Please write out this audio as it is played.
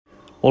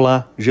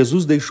Olá,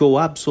 Jesus deixou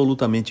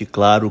absolutamente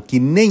claro que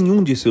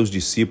nenhum de seus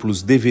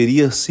discípulos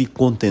deveria se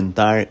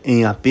contentar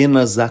em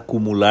apenas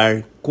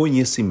acumular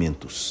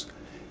conhecimentos.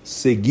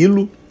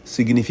 Segui-lo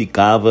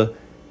significava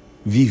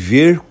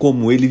viver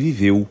como ele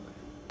viveu,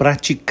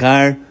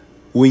 praticar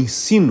o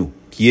ensino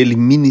que ele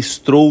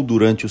ministrou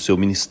durante o seu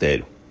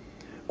ministério.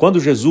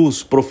 Quando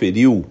Jesus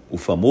proferiu o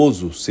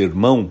famoso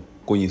sermão,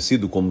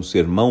 conhecido como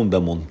Sermão da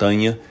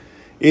Montanha,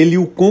 ele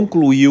o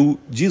concluiu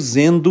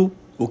dizendo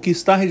o que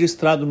está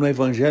registrado no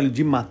Evangelho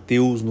de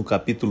Mateus, no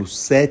capítulo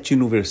 7,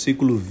 no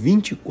versículo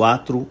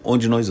 24,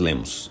 onde nós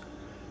lemos: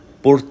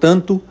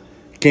 Portanto,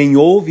 quem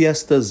ouve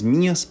estas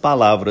minhas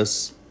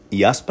palavras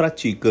e as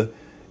pratica,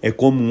 é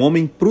como um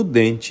homem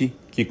prudente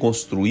que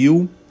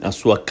construiu a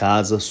sua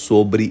casa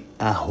sobre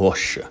a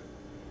rocha.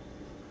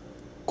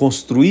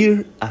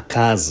 Construir a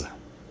casa,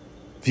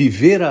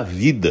 viver a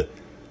vida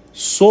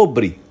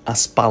sobre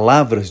as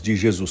palavras de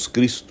Jesus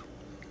Cristo,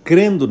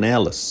 crendo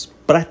nelas,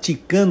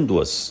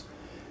 praticando-as,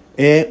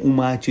 é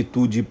uma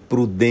atitude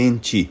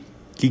prudente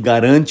que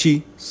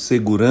garante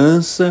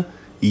segurança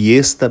e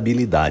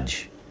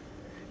estabilidade.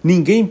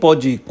 Ninguém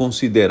pode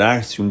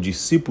considerar-se um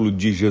discípulo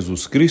de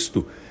Jesus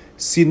Cristo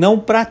se não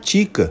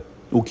pratica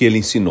o que ele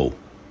ensinou.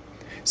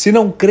 Se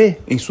não crê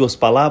em suas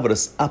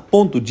palavras a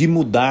ponto de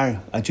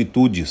mudar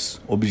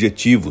atitudes,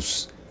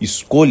 objetivos,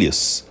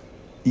 escolhas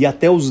e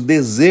até os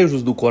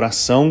desejos do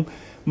coração,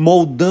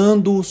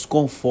 moldando-os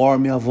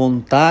conforme a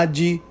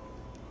vontade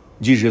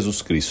de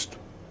Jesus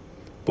Cristo.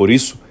 Por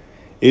isso,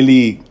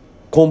 ele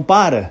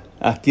compara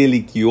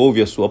aquele que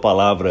ouve a sua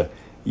palavra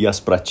e as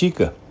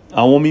pratica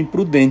a um homem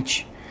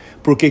prudente,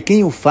 porque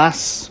quem o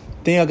faz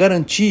tem a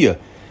garantia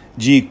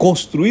de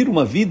construir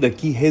uma vida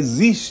que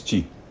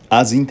resiste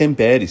às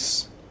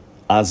intempéries,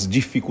 às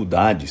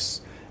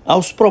dificuldades,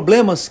 aos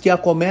problemas que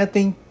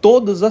acometem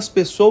todas as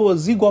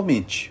pessoas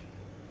igualmente.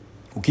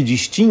 O que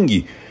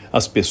distingue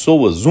as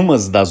pessoas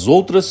umas das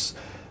outras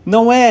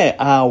não é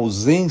a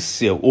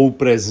ausência ou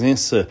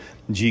presença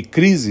de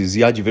crises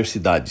e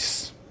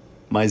adversidades,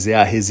 mas é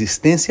a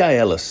resistência a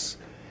elas,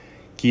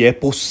 que é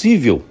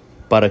possível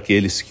para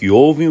aqueles que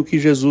ouvem o que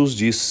Jesus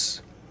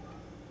diz,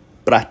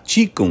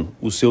 praticam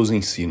os seus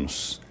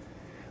ensinos,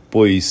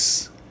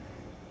 pois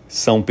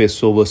são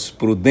pessoas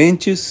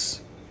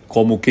prudentes,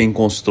 como quem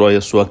constrói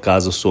a sua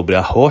casa sobre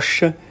a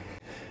rocha,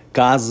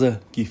 casa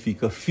que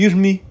fica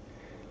firme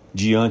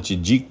diante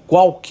de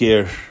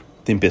qualquer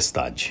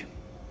tempestade.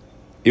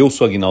 Eu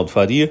sou Aguinaldo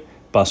Faria,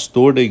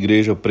 pastor da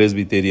Igreja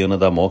Presbiteriana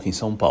da Moca, em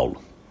São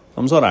Paulo.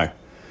 Vamos orar.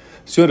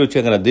 Senhor, eu te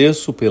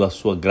agradeço pela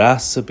sua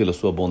graça, pela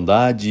sua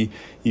bondade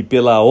e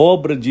pela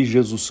obra de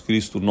Jesus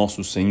Cristo,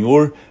 nosso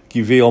Senhor,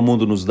 que veio ao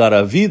mundo nos dar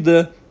a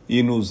vida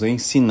e nos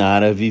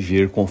ensinar a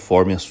viver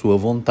conforme a sua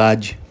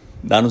vontade.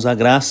 Dá-nos a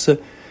graça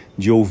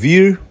de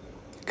ouvir,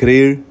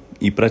 crer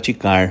e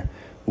praticar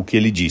o que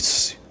ele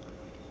disse.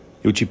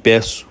 Eu te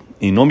peço,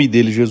 em nome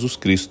dele, Jesus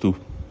Cristo.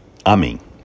 Amém.